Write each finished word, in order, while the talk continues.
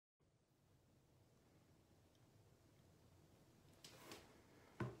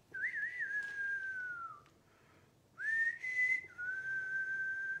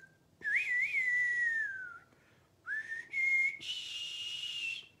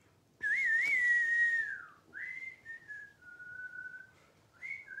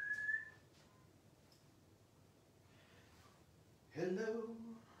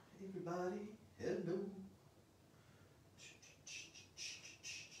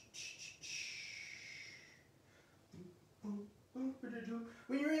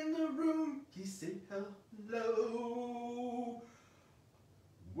When you're in the room, you say hello.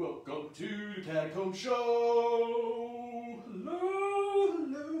 Welcome to the Catacomb Show. Hello,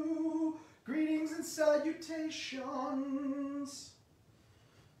 hello. Greetings and salutations.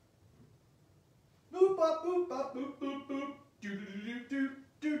 Boop, bop, boop, bop, boop, boop, boop. Do, do, do,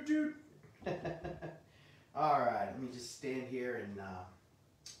 do, do, do. All right, let me just stand here and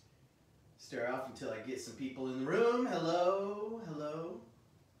stare off until I get some people in the room. Hello, hello.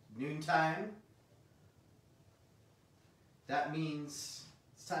 Noontime. That means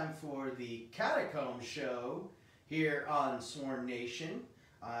it's time for the Catacomb Show here on Sworn Nation.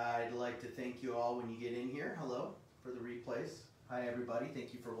 I'd like to thank you all when you get in here. Hello for the replays. Hi everybody.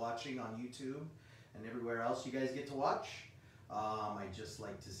 Thank you for watching on YouTube and everywhere else you guys get to watch. I'd just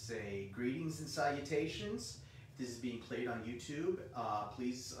like to say greetings and salutations. If this is being played on YouTube,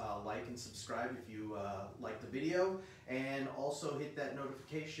 please like and subscribe if you like the video, and also hit that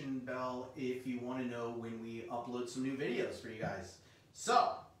notification bell if you want to know when we upload some new videos for you guys.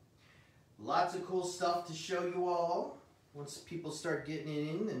 So, lots of cool stuff to show you all once people start getting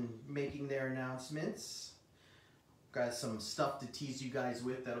in and making their announcements. Got some stuff to tease you guys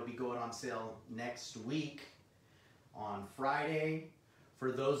with that'll be going on sale next week on Friday.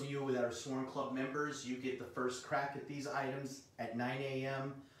 For those of you that are Sworn Club members, you get the first crack at these items at 9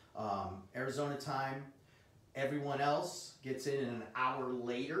 a.m. Arizona time. Everyone else gets in an hour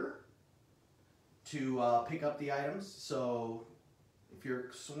later to pick up the items. So if you're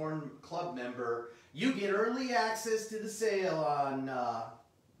a Sworn Club member, you get early access to the sale on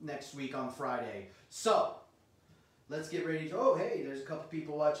next week on Friday. So let's get ready to, oh hey, there's a couple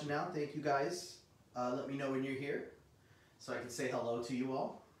people watching now. Thank you guys. Let me know when you're here so I can say hello to you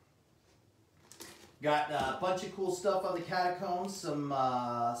all. Got a bunch of cool stuff on the Catacombs, some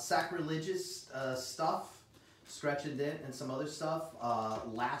sacrilegious stuff, Scratch and Dent, and some other stuff.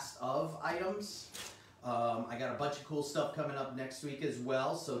 Last of items. I got a bunch of cool stuff coming up next week as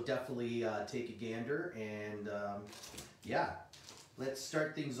well, so definitely take a gander. And yeah, let's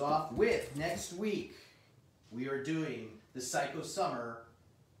start things off with next week. We are doing the Psycho Summer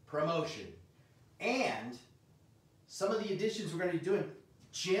promotion. And some of the additions we're going to be doing.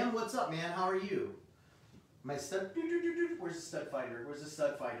 Jim, what's up, man? How are you? My stud. Where's the stud finder? Where's the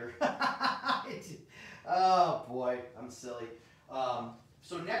stud finder? Oh boy, I'm silly.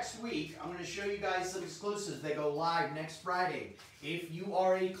 So next week, I'm going to show you guys some exclusives. They go live next Friday. If you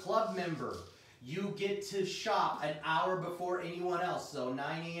are a club member, you get to shop an hour before anyone else. So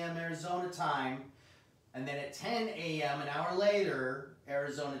 9 a.m. Arizona time, and then at 10 a.m. an hour later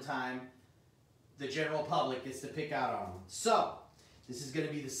Arizona time, the general public gets to pick out on them. So, this is going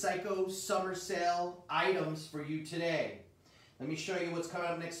to be the Psycho Summer Sale items for you today. Let me show you what's coming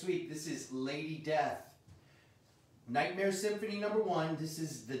up next week. This is Lady Death. Nightmare Symphony #1. This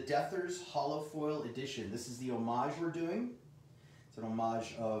is the Deathers Hollow Foil Edition. This is the homage we're doing. It's an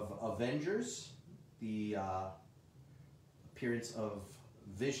homage of Avengers. The appearance of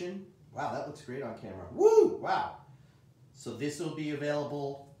Vision. Wow, that looks great on camera. Woo! Wow. So this will be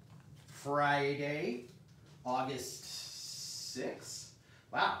available Friday, August 6th.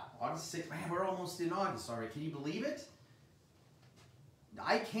 Wow, August 6th. Man, we're almost in August already. Can you believe it?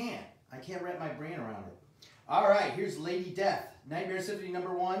 I can't. I can't wrap my brain around it. All right, here's Lady Death. Nightmare Symphony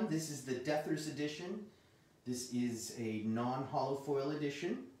 #1. This is the Deathers edition. This is a non-hollow foil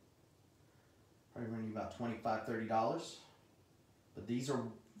edition. Probably running about $25, $30. But these are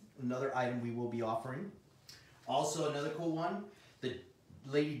another item we will be offering. Also, another cool one, the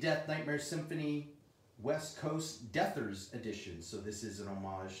Lady Death Nightmare Symphony West Coast Deathers edition. So this is an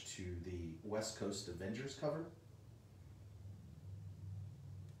homage to the West Coast Avengers cover.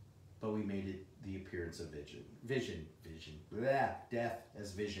 But we made it the appearance of Vision. Vision. Blah, death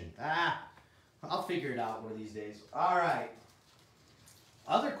as Vision. Ah! I'll figure it out one of these days. Alright.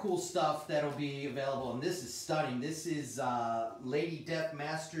 Other cool stuff that'll be available, and this is stunning. This is Lady Death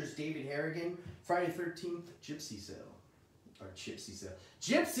Masters David Harrigan Friday 13th Gypsy sale. Or Gypsy sale.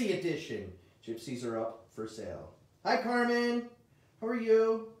 Gypsy edition. Gypsies are up for sale. Hi Carmen. How are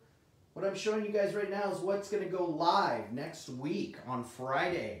you? What I'm showing you guys right now is what's going to go live next week on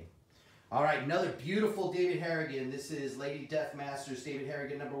Friday. Alright, another beautiful David Harrigan. This is Lady Death Masters David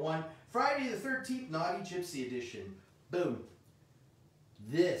Harrigan #1. Friday the 13th Naughty Gypsy edition. Boom.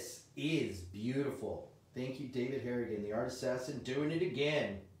 This is beautiful. Thank you, David Harrigan, the Art Assassin, doing it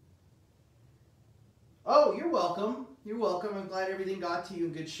again. Oh, you're welcome. You're welcome. I'm glad everything got to you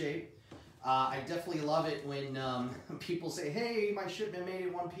in good shape. I definitely love it when people say, hey, my shipment made it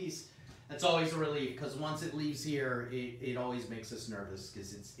in one piece. That's always a relief, because once it leaves here, it always makes us nervous,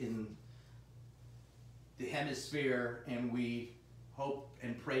 because it's in the hemisphere, and we hope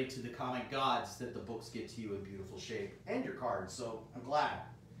and pray to the comic gods that the books get to you in beautiful shape and your cards, so I'm glad.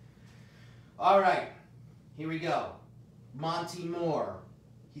 All right, here we go. Monty Moore.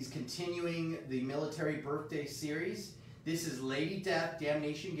 He's continuing the military birthday series. This is Lady Death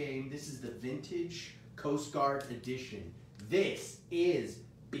Damnation Game. This is the vintage Coast Guard edition. This is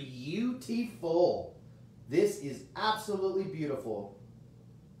beautiful. This is absolutely beautiful.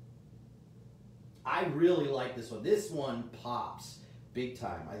 I really like this one. This one pops big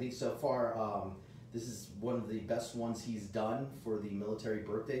time. I think so far this is one of the best ones he's done for the military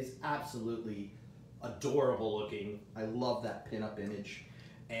birthdays. Absolutely adorable looking. I love that pinup image.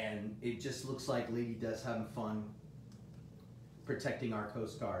 And it just looks like Lady Death's having fun protecting our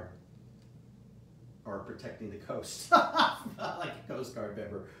Coast Guard. Or protecting the coast. Not like a Coast Guard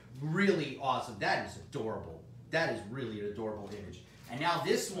member. Really awesome. That is adorable. That is really an adorable image. And now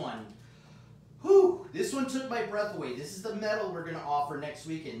this one, whew, this one took my breath away. This is the medal we're going to offer next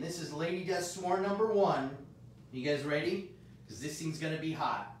weekend. This is Lady Death Sworn #1. You guys ready? Because this thing's going to be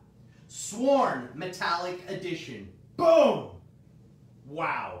hot. Sworn Metallic Edition. Boom!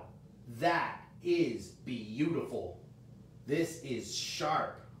 Wow. That is beautiful. This is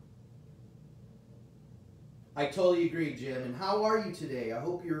sharp. I totally agree, Jim. And how are you today? I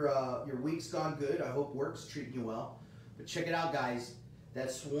hope your week's gone good. I hope work's treating you well. But check it out, guys. That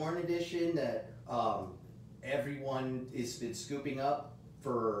Sworn edition that everyone has been scooping up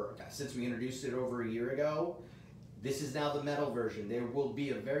for since we introduced it over a year ago. This is now the metal version. There will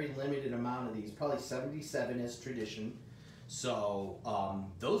be a very limited amount of these, probably 77 as tradition. So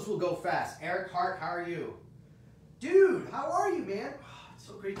those will go fast. Eric Hart, how are you? Dude, how are you, man? It's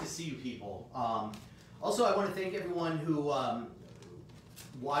so great to see you people. Also, I want to thank everyone who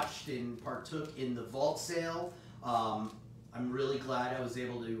watched and partook in the vault sale. I'm really glad I was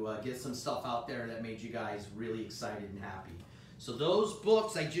able to get some stuff out there that made you guys really excited and happy. So those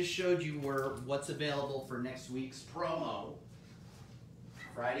books I just showed you were what's available for next week's promo,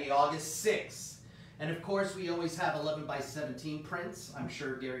 Friday, August 6th. And of course, we always have 11x17 prints. I'm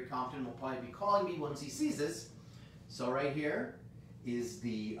sure Gary Compton will probably be calling me once he sees this. So right here is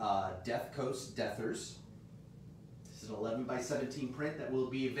the Death Coast Deathers. This is an 11x17 print that will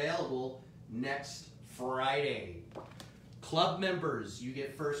be available next Friday. Club members, you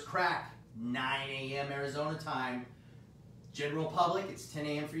get first crack, 9 a.m. Arizona time. General public, it's 10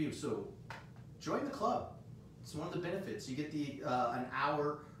 a.m. for you. So join the club. It's one of the benefits. You get the an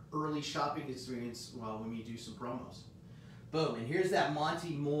hour early shopping experience when we do some promos. Boom, and here's that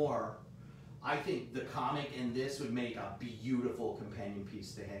Monty Moore. I think the comic and this would make a beautiful companion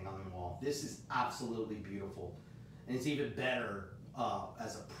piece to hang on the wall. This is absolutely beautiful. And it's even better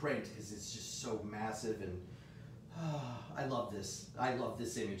as a print because it's just so massive and I love this. I love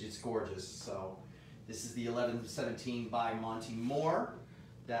this image. It's gorgeous. So this is the 1117 by Monty Moore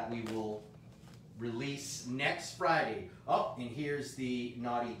that we will release next Friday. Oh, and here's the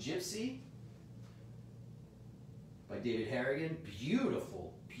Naughty Gypsy by David Harrigan.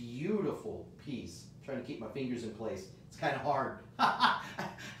 Beautiful, beautiful piece. I'm trying to keep my fingers in place. It's kind of hard.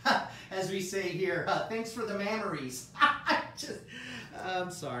 As we say here, thanks for the memories.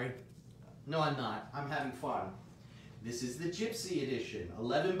 I'm sorry. No, I'm not. I'm having fun. This is the Gypsy edition,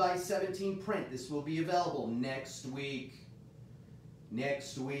 11x17 print. This will be available next week.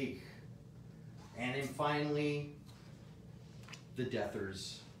 Next week. And then finally, the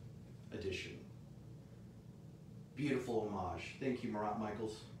Deathers edition. Beautiful homage. Thank you, Marat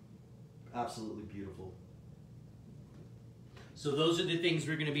Michaels. Absolutely beautiful. So those are the things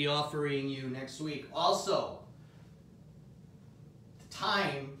we're going to be offering you next week. Also, the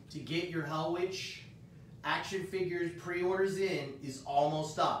time to get your Hell Witch action figures pre-orders in is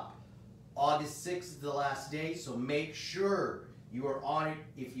almost up. August 6th is the last day, so make sure you are on it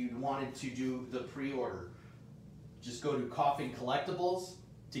if you wanted to do the pre-order. Just go to Coffin Collectibles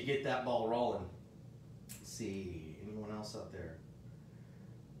to get that ball rolling. Let's see, anyone else out there?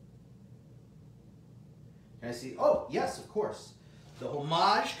 Can I see? Oh, yes, of course. The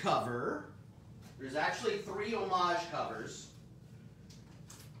homage cover. There's actually 3 homage covers.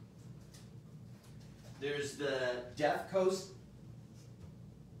 There's the Death Coast.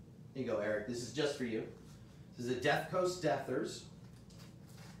 Here you go, Eric. This is just for you. This is the Death Coast Deathers.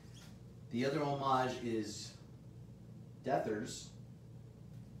 The other homage is Deathers.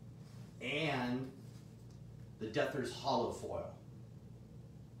 And the Deathers Hollow Foil.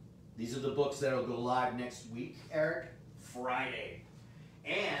 These are the books that will go live next week, Eric. Friday.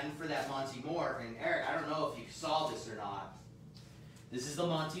 And for that Monty Moore, and Eric, I don't know if you saw this or not. This is the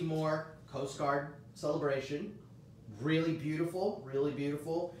Monty Moore Coast Guard celebration. Really beautiful, really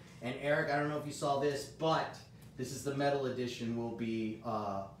beautiful. And Eric, I don't know if you saw this, but This is the metal edition. We'll be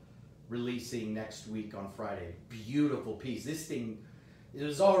releasing next week on Friday. Beautiful piece. This thing, it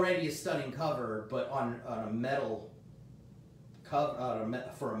was already a stunning cover, but on a metal cover,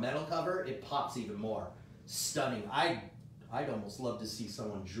 for a metal cover, it pops even more. Stunning. I'd almost love to see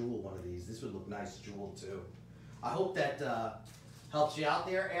someone jewel one of these. This would look nice jeweled too. I hope that helps you out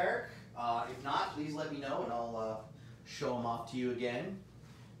there, Eric. If not, please let me know and I'll show them off to you again.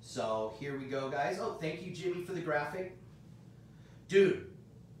 So here we go, guys. Oh, thank you, Jimmy, for the graphic. Dude,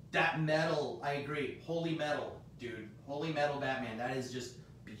 that metal, I agree. Holy metal, dude. Holy metal Batman. That is just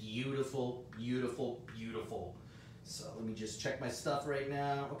beautiful, beautiful, beautiful. So let me just check my stuff right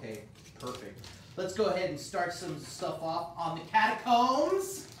now. Okay, perfect. Let's go ahead and start some stuff off on the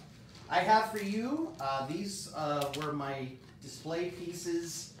Catacombs. I have for you, these were my display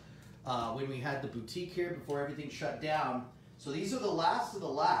pieces when we had the boutique here before everything shut down. So these are the last of the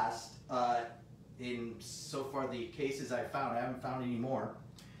last in so far the cases I found. I haven't found any more.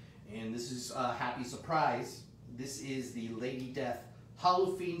 And this is a happy surprise. This is the Lady Death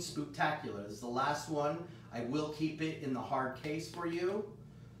Halloween Spooktacular. This is the last one. I will keep it in the hard case for you.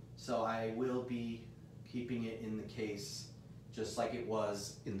 So I will be keeping it in the case just like it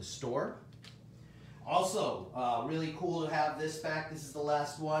was in the store. Also, really cool to have this back. This is the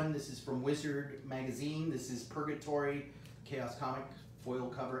last one. This is from Wizard Magazine. This is Purgatory Chaos Comic foil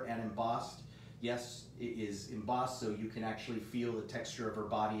cover and embossed. Yes, it is embossed so you can actually feel the texture of her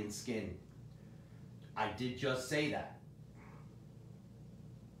body and skin. I did just say that.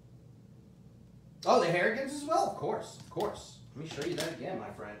 Oh, the Harrigans as well? Of course, of course. Let me show you that again,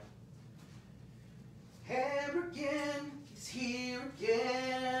 my friend. Harrigan is here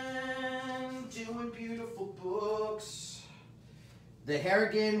again, doing beautiful books. The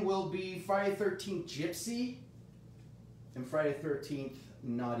Harrigan will be Friday 13th Gypsy and Friday 13th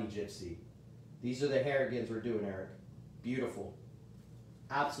Naughty Gypsy. These are the Harrigans we're doing, Eric. Beautiful.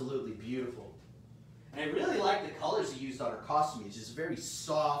 Absolutely beautiful. And I really like the colors he used on her costume. It's just very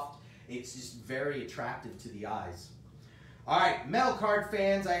soft. It's just very attractive to the eyes. All right, metal card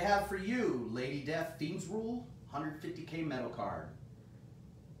fans, I have for you Lady Death Fiend's Rule 150K metal card.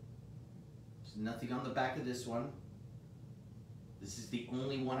 There's nothing on the back of this one. This is the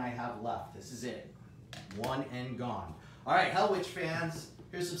only one I have left. This is it. One and gone. All right, Hell Witch fans,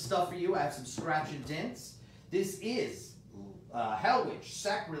 here's some stuff for you. I have some scratch and dents. This is Hell Witch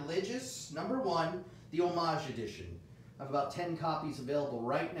Sacrilegious #1, the Homage Edition. I have about 10 copies available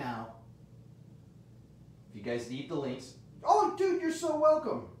right now. If you guys need the links. Oh, dude, you're so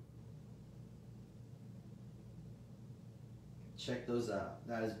welcome. Check those out.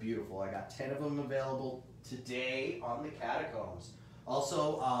 That is beautiful. I got 10 of them available today on the Catacombs.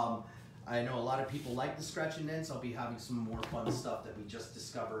 Also, I know a lot of people like the scratch and dents. I'll be having some more fun stuff that we just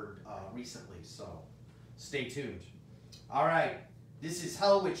discovered recently, so stay tuned. All right, this is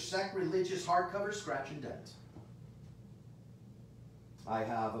Hell Witch Sacrilegious hardcover scratch and dent. I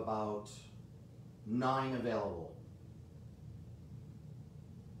have about 9 available.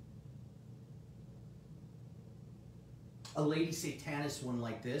 A Lady Satanist one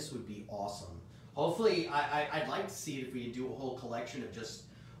like this would be awesome. Hopefully, I'd like to see it if we could do a whole collection of just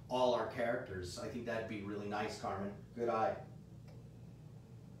all our characters. I think that'd be really nice, Carmen. Good eye.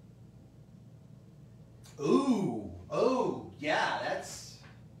 Ooh, oh, yeah,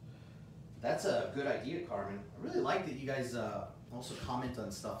 that's a good idea, Carmen. I really like that you guys also comment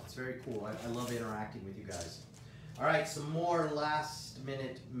on stuff. It's very cool. I love interacting with you guys. All right, some more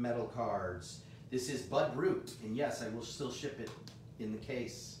last-minute metal cards. This is Bud Root, and yes, I will still ship it in the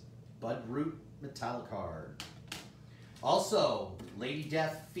case. Bud Root metallic card. Also, Lady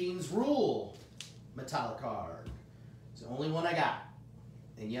Death Fiend's Rule metallic card. It's the only one I got.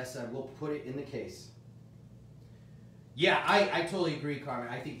 And yes, I will put it in the case. Yeah, I totally agree,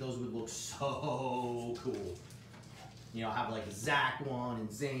 Carmen. I think those would look so cool. You know, have like a Zach one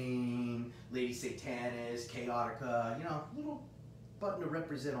and Zane, Lady Satanist, Chaotica, you know, little button to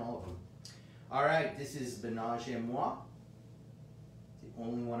represent all of them. All right, this is Menage a Moi. The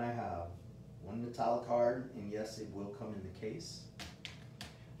only one I have. One metallic card, and yes, it will come in the case.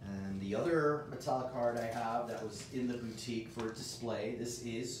 And the other metallic card I have that was in the boutique for display, this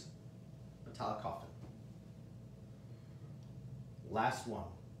is Metallic Coffin. Last one,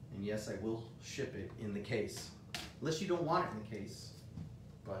 and yes, I will ship it in the case. Unless you don't want it in the case,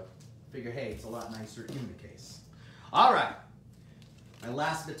 but figure, hey, it's a lot nicer in the case. All right, my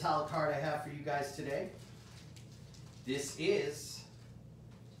last metallic card I have for you guys today. This is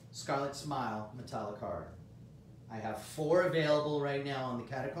Scarlet Smile metallic card. I have 4 available right now on the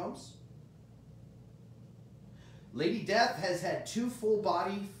Catacombs. Lady Death has had 2 full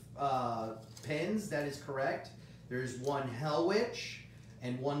body pens, that is correct. There's one Hell Witch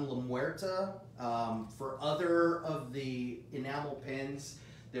and one La Muerta. For other of the enamel pins,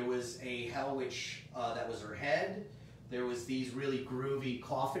 there was a Hell Witch that was her head. There was these really groovy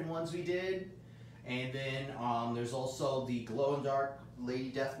Coffin ones we did. And then there's also the glow-in-the-dark Lady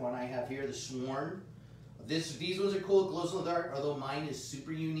Death one I have here, the Sworn. These ones are cool, glows in the dark, although mine is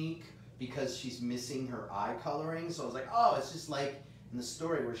super unique because she's missing her eye coloring. So I was like, oh, it's just like in the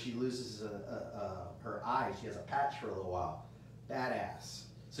story where she loses her eye. She has a patch for a little while. Badass.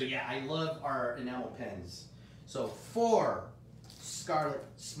 So yeah, I love our enamel pens. So 4 Scarlet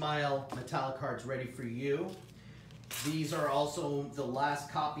Smile metallic cards ready for you. These are also the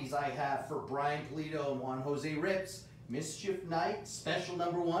last copies I have for Brian Pulido and Juan Jose Rips. Mischief Night, special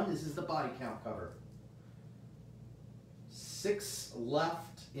 #1. This is the body count cover. 6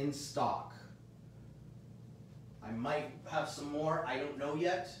 left in stock. I might have some more, I don't know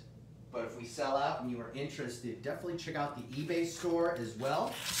yet. But if we sell out and you are interested, definitely check out the eBay store as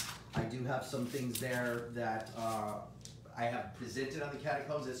well. I do have some things there that I have presented on the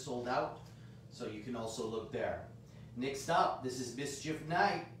Catacombs that sold out. So you can also look there. Next up, this is Mischief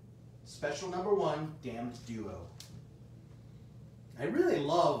Night, special #1, Damned Duo. I really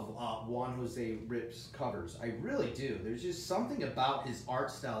love Juan Jose Rip's covers. I really do. There's just something about his art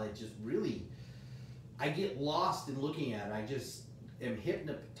style that just really, I get lost in looking at it. I just am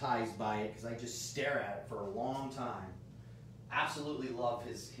hypnotized by it because I just stare at it for a long time. Absolutely love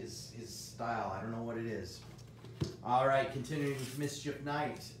his style. I don't know what it is. All right, continuing with Mischief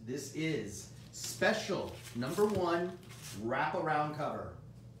Night. This is special #1 wraparound cover.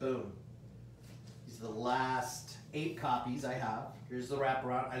 Boom. These are the last 8 copies I have. Here's the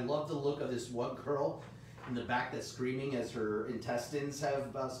wraparound. I love the look of this one girl in the back that's screaming as her intestines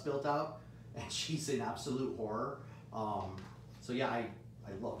have spilled out, and she's in absolute horror. So yeah, I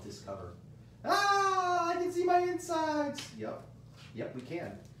love this cover. Ah, I can see my insides. Yep, we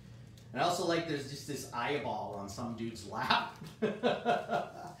can. And I also like there's just this eyeball on some dude's lap.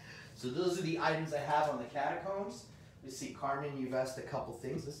 So those are the items I have on the Catacombs. Let's see, Carmen, you've asked a couple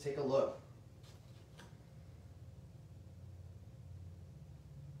things. Let's take a look.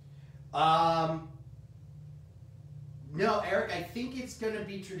 No, Eric, I think it's going to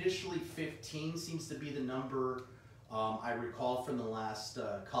be traditionally 15 seems to be the number I recall from the last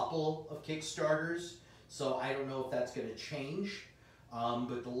couple of Kickstarters. So I don't know if that's going to change.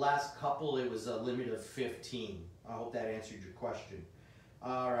 But the last couple, it was a limit of 15. I hope that answered your question.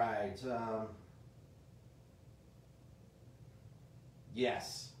 All right.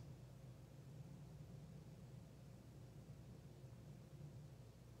 Yes.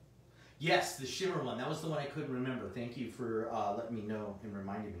 Yes, the Shimmer one. That was the one I couldn't remember. Thank you for letting me know and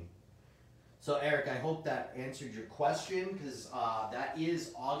reminding me. So, Eric, I hope that answered your question because that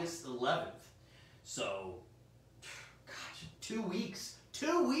is August 11th. So, gosh, 2 weeks.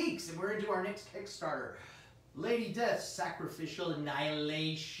 2 weeks, and we're into our next Kickstarter. Lady Death, Sacrificial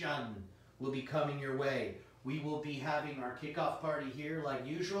Annihilation will be coming your way. We will be having our kickoff party here like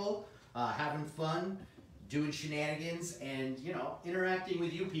usual, having fun, doing shenanigans, and, you know, interacting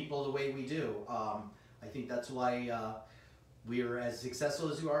with you people the way we do. I think that's why we are as successful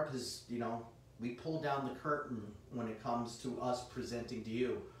as you are, because, you know, we pull down the curtain when it comes to us presenting to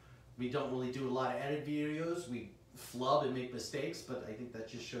you. We don't really do a lot of edit videos. We flub and make mistakes, but I think that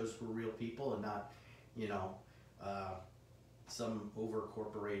just shows we're real people and not, you know, some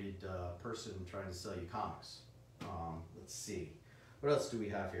over-corporated person trying to sell you comics. Let's see. What else do we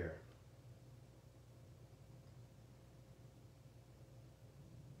have here?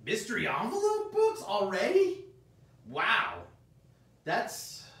 Mystery envelope books already? Wow.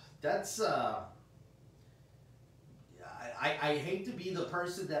 That's I hate to be the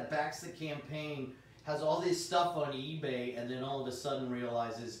person that backs the campaign, has all this stuff on eBay, and then all of a sudden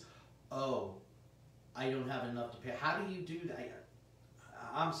realizes, oh, I don't have enough to pay. How do you do that?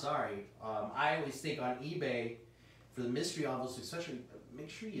 I'm sorry. I always think on eBay, for the mystery envelopes especially, make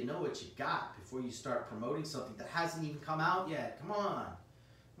sure you know what you got before you start promoting something that hasn't even come out yet. Come on.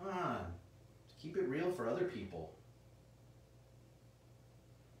 Come on. Keep it real for other people.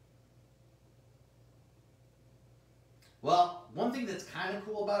 Well, one thing that's kind of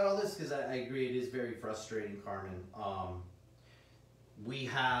cool about all this, because I agree it is very frustrating, Carmen, we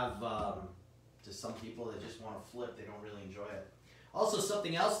have just some people that just want to flip, they don't really enjoy it. Also,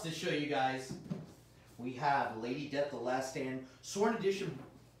 something else to show you guys, we have Lady Death, The Last Stand, Sworn Edition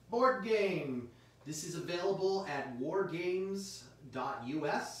board game. This is available at wargames.us,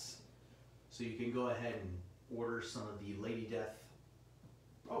 so you can go ahead and order some of the Lady Death,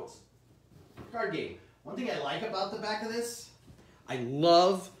 oh, it's a card game. One thing I like about the back of this, I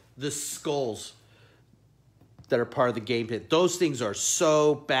love the skulls. that are part of the game pit. Those things are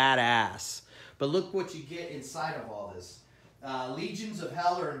so badass. But look what you get inside of all this. Legions of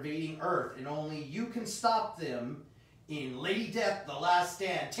Hell are invading Earth, and only you can stop them in Lady Death, The Last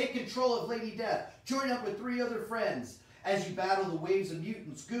Stand. Take control of Lady Death. Join up with 3 other friends as you battle the waves of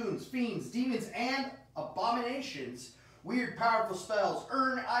mutants, goons, fiends, demons, and abominations. Weird, powerful spells,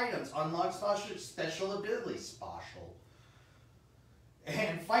 earn items, unlock special abilities,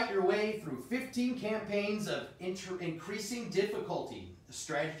 and fight your way through 15 campaigns of increasing difficulty. The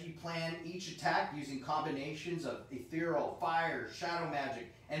strategy plan each attack using combinations of ethereal, fire, shadow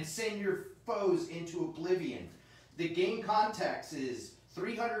magic, and send your foes into oblivion. The game context is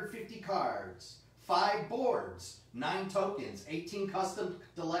 350 cards, 5 boards, 9 tokens, 18 custom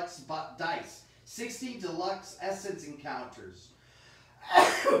deluxe dice, 60 deluxe essence encounters,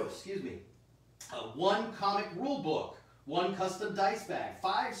 excuse me, 1 comic rule book, 1 custom dice bag,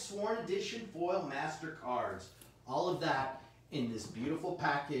 5 sworn edition foil master cards. All of that in this beautiful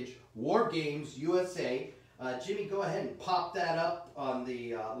package. War Games USA. Jimmy, go ahead and pop that up on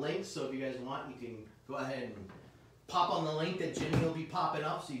the link. So if you guys want, you can go ahead and pop on the link that Jimmy will be popping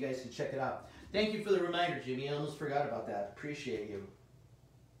up so you guys can check it out. Thank you for the reminder, Jimmy. I almost forgot about that. Appreciate you.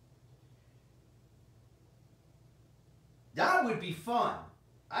 That would be fun.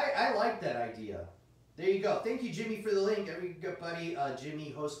 I like that idea. There you go. Thank you, Jimmy, for the link. Everybody,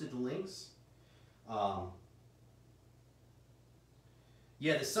 Jimmy hosted the links.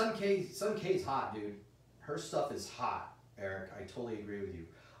 Yeah, the Sun K's hot, dude. Her stuff is hot, Eric. I totally agree with you.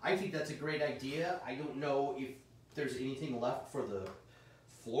 I think that's a great idea. I don't know if there's anything left for the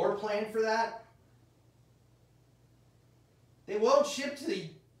floor plan for that. They won't ship to the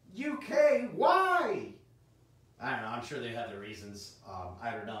UK. Why? I don't know. I'm sure they have their reasons.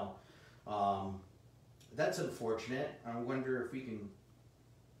 I don't know. That's unfortunate. I wonder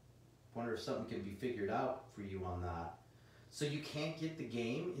if something can be figured out for you on that. So you can't get the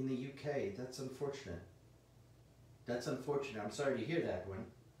game in the UK. That's unfortunate. That's unfortunate. I'm sorry to hear that, Gwen.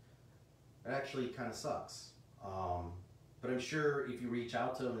 It actually kind of sucks. But I'm sure if you reach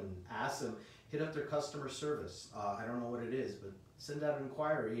out to them and ask them, hit up their customer service. I don't know what it is, but send out an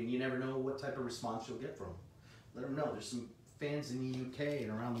inquiry, and you never know what type of response you'll get from them. Let them know. There's some fans in the UK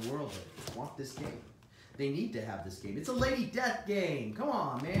and around the world that want this game. They need to have this game. It's a Lady Death game. Come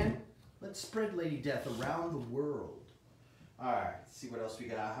on, man. Let's spread Lady Death around the world. All right, let's see what else we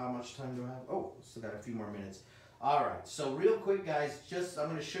got. How much time do I have? Oh, still got a few more minutes. All right, so real quick, guys, I'm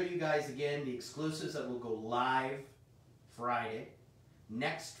going to show you guys again the exclusives that will go live Friday,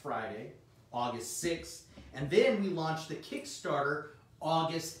 next Friday, August 6th. And then we launch the Kickstarter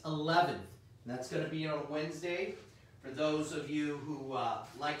August 11th. And that's going to be on Wednesday. For those of you who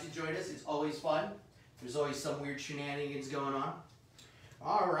like to join us, it's always fun. There's always some weird shenanigans going on.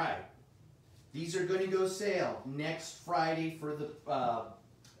 All right. These are going to go sale next Friday for the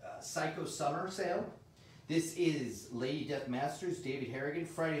Psycho Summer sale. This is Lady Death Masters, David Harrigan,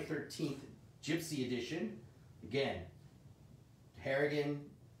 Friday 13th Gypsy Edition. Again, Harrigan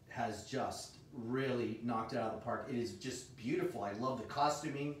has just really knocked it out of the park. It is just beautiful. I love the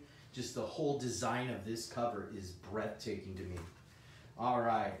costuming. Just the whole design of this cover is breathtaking to me. All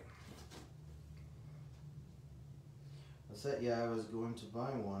right. What's that? Yeah, I was going to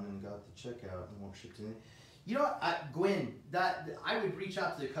buy one and got the checkout and won't ship to me. You know what, Gwen, I would reach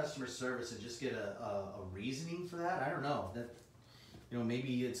out to the customer service and just get a reasoning for that. I don't know. That, you know,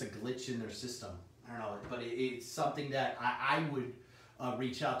 maybe it's a glitch in their system. I don't know. But it's something that I would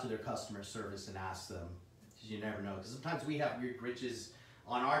reach out to their customer service and ask them. Because you never know. Because sometimes we have weird glitches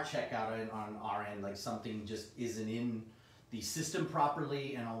on our checkout and on our end. Like something just isn't in the system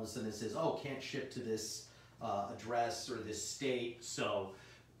properly. And all of a sudden it says, oh, can't ship to this address or this state. So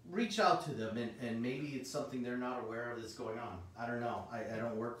reach out to them, and maybe it's something they're not aware of that's going on. I don't know. I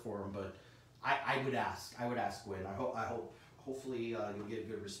don't work for them, but I would ask. I would ask Gwen. Hopefully you'll get a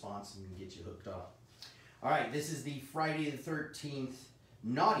good response and get you hooked up. All right, this is the Friday the 13th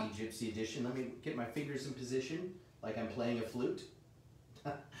Naughty Gypsy Edition. Let me get my fingers in position like I'm playing a flute.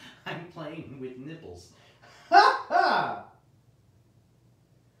 I'm playing with nipples. Ha ha!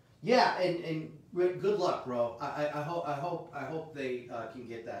 Yeah, and good luck, bro. I hope they can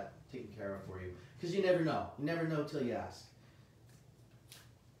get that taken care of for you. Because you never know. You never know till you ask.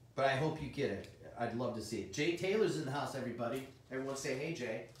 But I hope you get it. I'd love to see it. Jay Taylor's in the house, everybody. Everyone say, hey,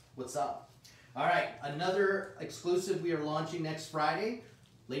 Jay. What's up? All right, another exclusive we are launching next Friday.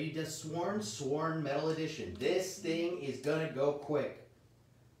 Lady Death Sworn Metal Edition. This thing is going to go quick.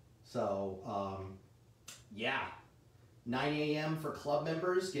 So, yeah. 9 a.m. for club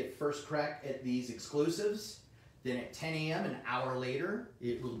members, get first crack at these exclusives. Then at 10 a.m., an hour later,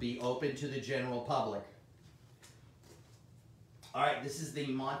 it will be open to the general public. All right, this is the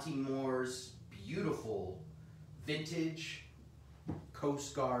Monty Moore's beautiful vintage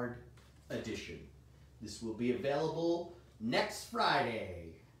Coast Guard edition. This will be available next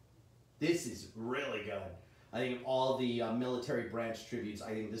Friday. This is really good. I think of all the military branch tributes,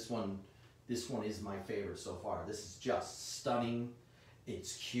 I think this one is my favorite so far. This is just stunning.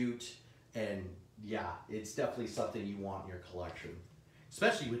 It's cute, and yeah, it's definitely something you want in your collection,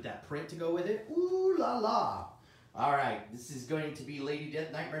 especially with that print to go with it. Ooh la la! All right, this is going to be Lady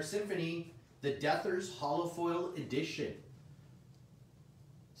Death Nightmare Symphony, the Deathers Holofoil Edition.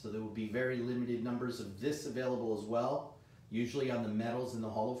 So there will be very limited numbers of this available as well. Usually on the metals and the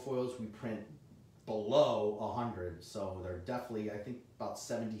holofoils, we print below 100. So they're definitely, I think about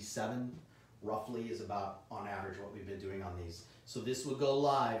 77 roughly is about on average what we've been doing on these. So this will go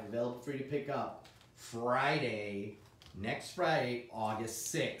live, available for you to pick up Friday, next Friday,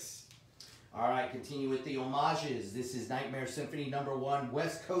 August 6th. All right, continue with the homages. This is Nightmare Symphony #1,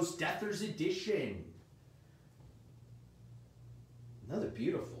 West Coast Deathers Edition. Another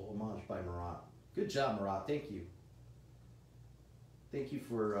beautiful homage by Marat. Good job, Marat. Thank you. Thank you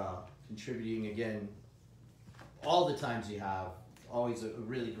for contributing again all the times you have. Always a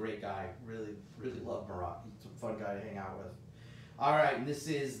really great guy. Really, really love Marat. He's a fun guy to hang out with. All right, and this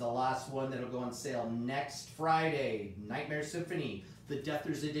is the last one that'll go on sale next Friday. Nightmare Symphony, the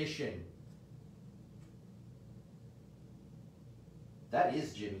Deathers Edition. That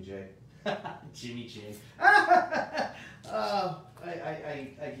is Jimmy J. Jimmy J. I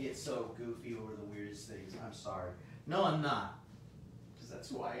get so goofy over the weirdest things. I'm sorry. No, I'm not. Because that's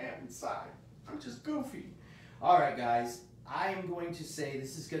who I am inside. I'm just goofy. All right, guys. I am going to say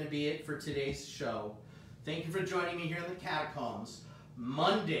this is going to be it for today's show. Thank you for joining me here in the Catacombs.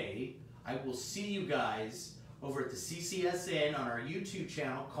 Monday, I will see you guys over at the CCSN on our YouTube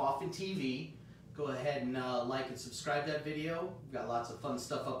channel, Coffin TV. Go ahead and like and subscribe to that video. We've got lots of fun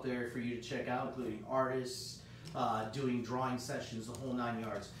stuff up there for you to check out, including artists, doing drawing sessions, the whole 9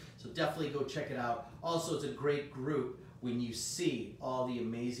 yards. So definitely go check it out. Also, it's a great group when you see all the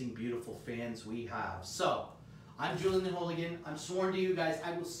amazing, beautiful fans we have. So, I'm Julian the Hooligan. I'm sworn to you guys.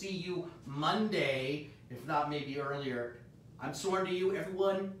 I will see you Monday, if not maybe earlier. I'm sworn to you,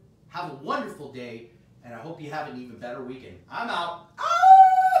 everyone. Have a wonderful day, and I hope you have an even better weekend. I'm out. Oh!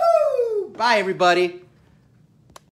 Bye, everybody.